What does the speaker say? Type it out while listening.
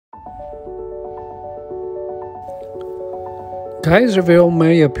Geyserville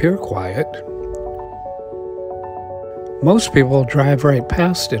may appear quiet. Most people drive right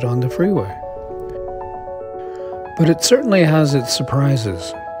past it on the freeway. But it certainly has its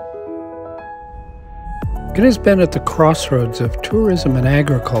surprises. It has been at the crossroads of tourism and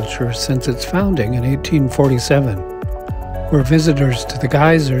agriculture since its founding in 1847, where visitors to the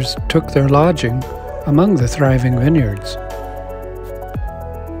geysers took their lodging among the thriving vineyards.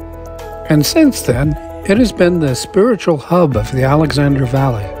 And since then, it has been the spiritual hub of the Alexander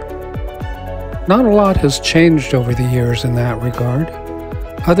Valley. Not a lot has changed over the years in that regard,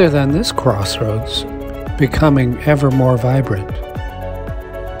 other than this crossroads becoming ever more vibrant.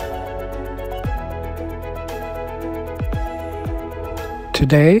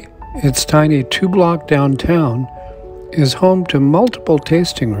 Today, its tiny two-block downtown is home to multiple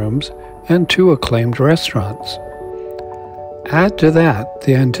tasting rooms and 2 acclaimed restaurants. Add to that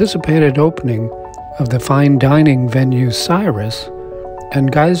the anticipated opening of the fine dining venue Cyrus,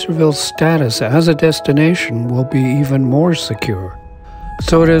 and Geyserville's status as a destination will be even more secure.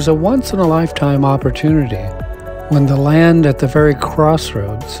 So it is a once-in-a-lifetime opportunity when the land at the very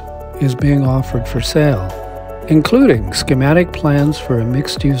crossroads is being offered for sale, including schematic plans for a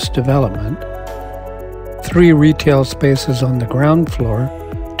mixed-use development, 3 retail spaces on the ground floor,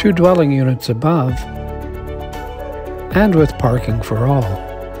 2 dwelling units above, and with parking for all.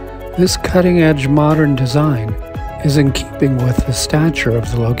 This cutting-edge modern design is in keeping with the stature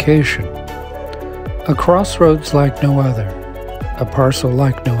of the location. A crossroads like no other, a parcel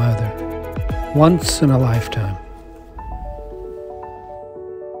like no other, once in a lifetime.